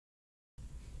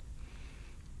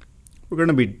We're going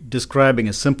to be describing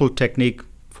a simple technique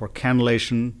for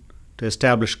cannulation to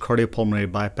establish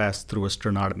cardiopulmonary bypass through a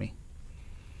sternotomy.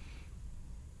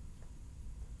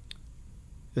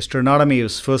 The sternotomy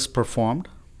is first performed.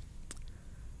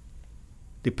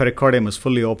 The pericardium is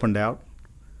fully opened out,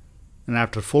 and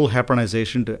after full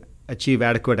heparinization to achieve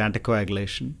adequate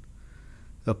anticoagulation,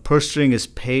 a purse string is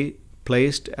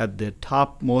placed at the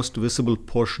topmost visible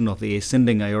portion of the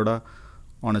ascending aorta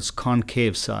on its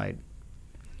concave side.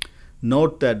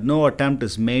 Note that no attempt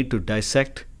is made to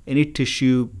dissect any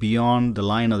tissue beyond the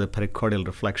line of the pericardial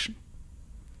reflection.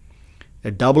 A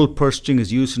double purse string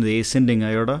is used in the ascending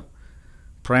aorta,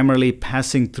 primarily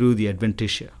passing through the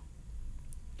adventitia.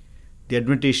 The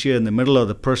adventitia in the middle of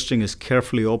the purse string is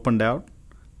carefully opened out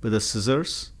with the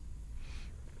scissors.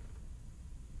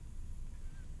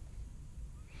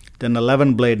 Then an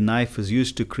 11-blade knife is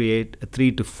used to create a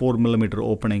 3 to 4 millimeter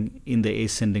opening in the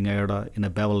ascending aorta in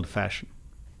a beveled fashion.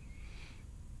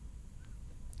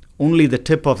 Only the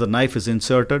tip of the knife is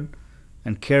inserted,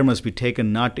 and care must be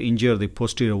taken not to injure the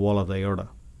posterior wall of the aorta.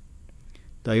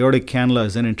 The aortic cannula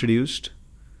is then introduced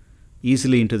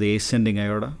easily into the ascending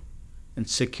aorta and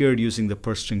secured using the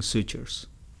purse string sutures.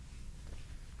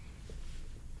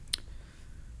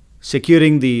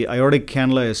 Securing the aortic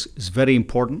cannula is very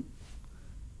important,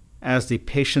 as the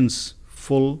patient's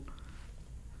full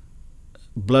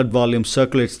blood volume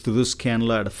circulates through this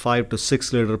cannula at a 5 to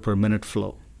 6 liter per minute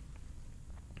flow.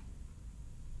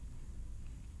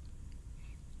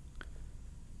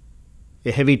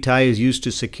 A heavy tie is used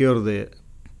to secure the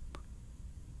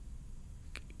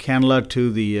cannula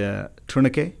to the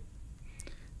tourniquet,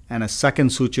 and a second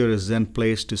suture is then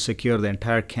placed to secure the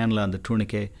entire cannula and the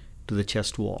tourniquet to the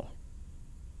chest wall.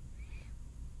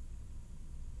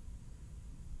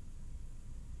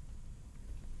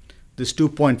 This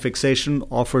two-point fixation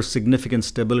offers significant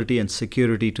stability and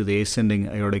security to the ascending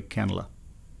aortic cannula.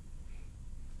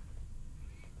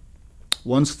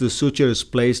 Once the suture is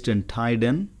placed and tied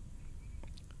in,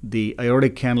 the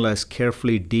aortic cannula is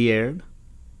carefully de-aired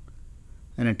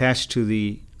and attached to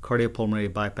the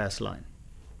cardiopulmonary bypass line.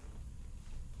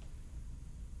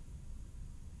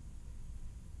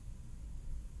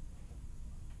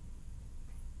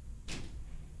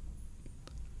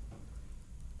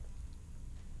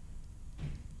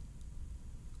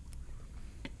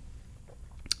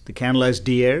 The cannula is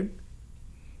de-aired.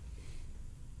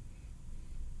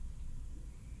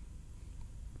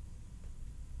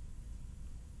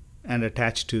 And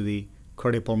attached to the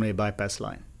cardiopulmonary bypass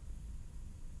line.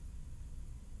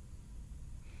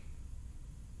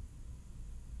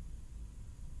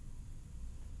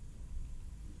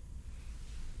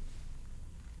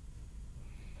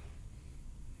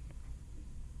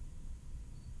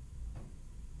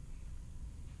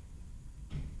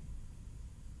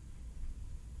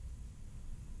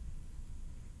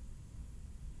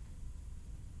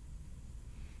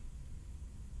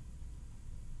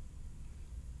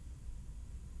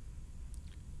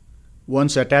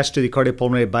 Once attached to the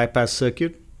cardiopulmonary bypass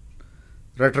circuit,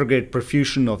 retrograde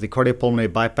perfusion of the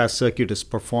cardiopulmonary bypass circuit is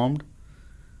performed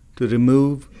to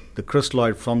remove the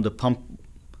crystalloid from the pump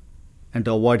and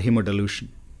to avoid hemodilution.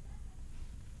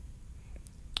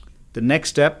 The next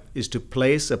step is to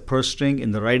place a purse string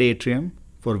in the right atrium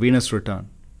for venous return.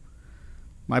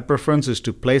 My preference is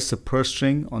to place the purse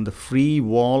string on the free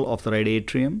wall of the right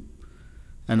atrium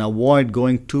and avoid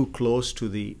going too close to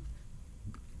the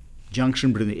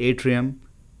junction between the atrium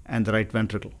and the right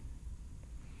ventricle.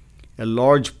 A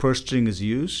large purse string is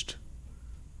used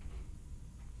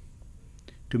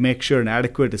to make sure an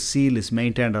adequate seal is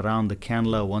maintained around the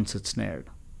cannula once it's snared.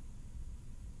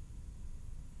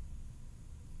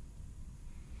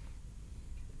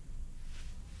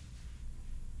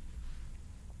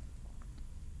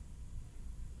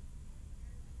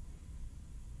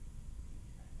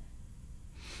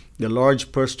 The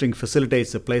large purse string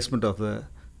facilitates the placement of the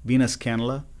venous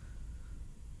cannula,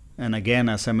 and again,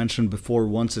 as I mentioned before,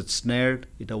 once it's snared,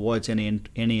 it avoids any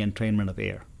entrainment of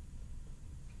air.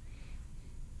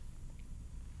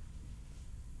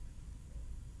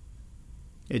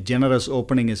 A generous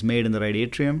opening is made in the right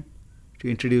atrium to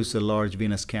introduce the large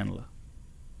venous cannula.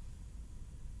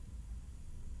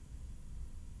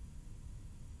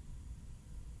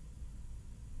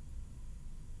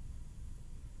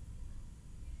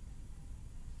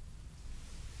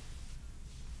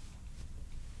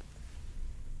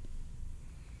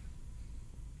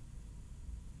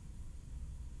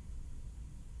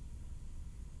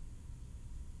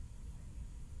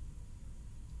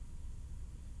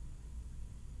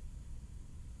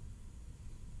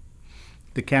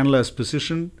 The cannula is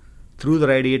positioned through the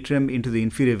right atrium into the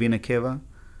inferior vena cava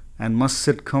and must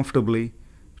sit comfortably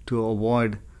to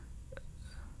avoid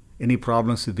any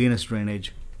problems with venous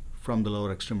drainage from the lower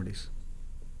extremities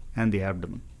and the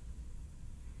abdomen.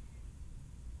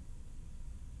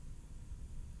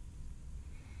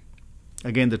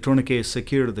 Again, the tourniquet is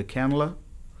secured to the cannula,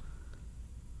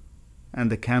 and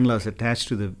the cannula is attached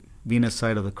to the venous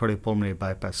side of the cardiopulmonary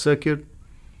bypass circuit.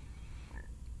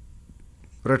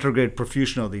 Retrograde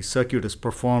perfusion of the circuit is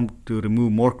performed to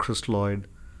remove more crystalloid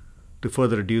to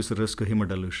further reduce the risk of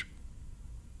hemodilution.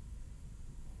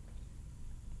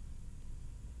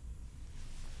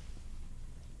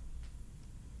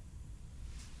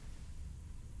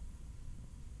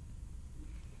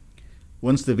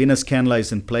 Once the venous cannula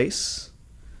is in place,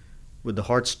 with the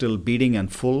heart still beating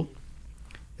and full,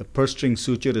 a purse string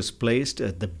suture is placed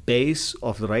at the base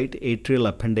of the right atrial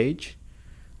appendage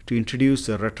to introduce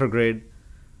the retrograde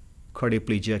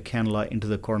cardioplegia cannula into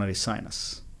the coronary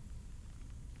sinus.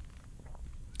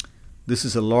 This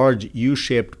is a large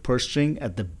U-shaped purse string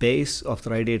at the base of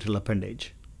the right atrial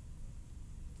appendage.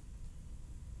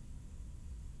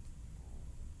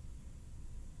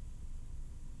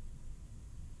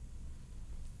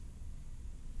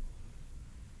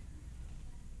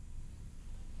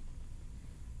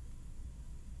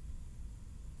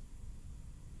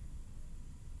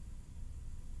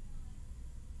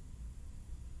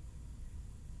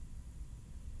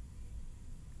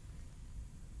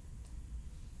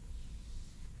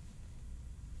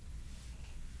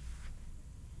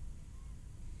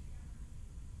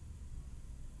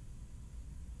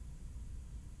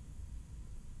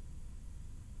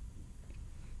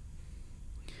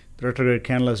 The retrograde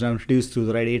cannula is now introduced through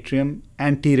the right atrium,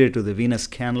 anterior to the venous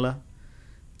cannula,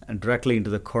 and directly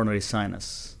into the coronary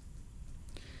sinus.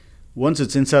 Once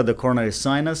it's inside the coronary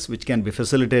sinus, which can be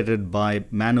facilitated by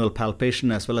manual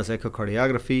palpation as well as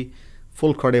echocardiography,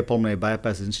 full cardiopulmonary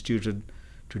bypass is instituted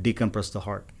to decompress the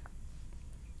heart.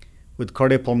 With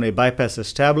cardiopulmonary bypass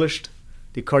established,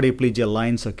 the cardioplegia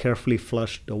lines are carefully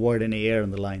flushed to avoid any air in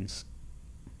the lines.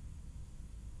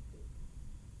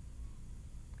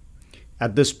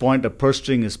 At this point, a purse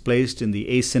string is placed in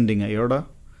the ascending aorta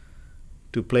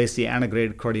to place the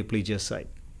antegrade cardioplegia site.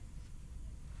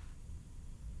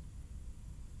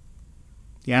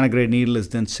 The antegrade needle is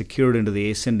then secured into the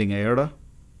ascending aorta.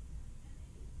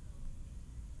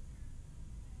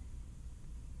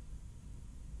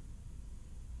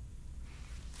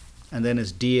 And then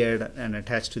is de-aired and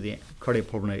attached to the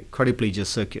cardioplegia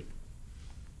circuit.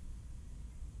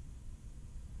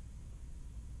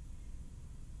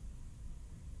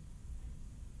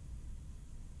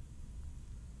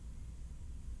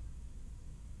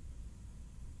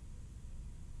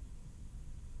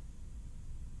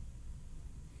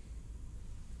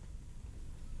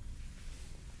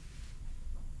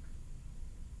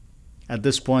 At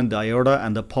this point, the aorta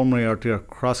and the pulmonary artery are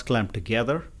cross-clamped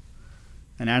together,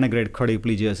 and antegrade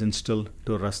cardioplegia is instilled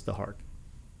to arrest the heart.